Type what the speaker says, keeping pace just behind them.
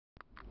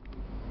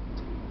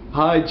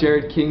Hi,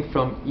 Jared King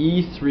from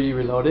E3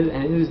 Reloaded,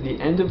 and it is the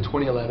end of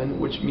 2011,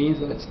 which means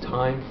that it's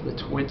time for the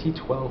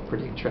 2012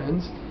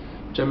 Predictrends,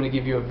 which I'm going to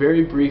give you a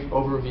very brief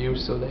overview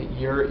so that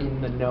you're in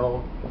the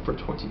know for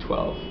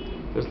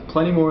 2012. There's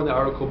plenty more in the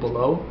article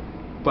below,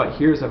 but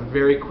here's a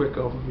very quick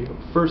overview.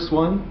 First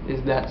one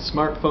is that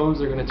smartphones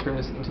are going to turn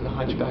us into the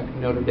Hunchback of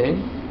Notre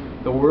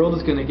Dame. The world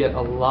is going to get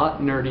a lot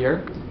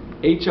nerdier.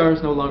 HR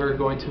is no longer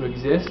going to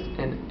exist,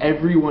 and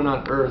everyone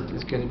on earth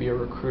is going to be a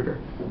recruiter.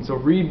 So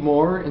read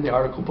more in the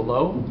article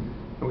below,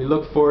 and we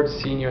look forward to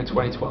seeing you in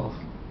 2012.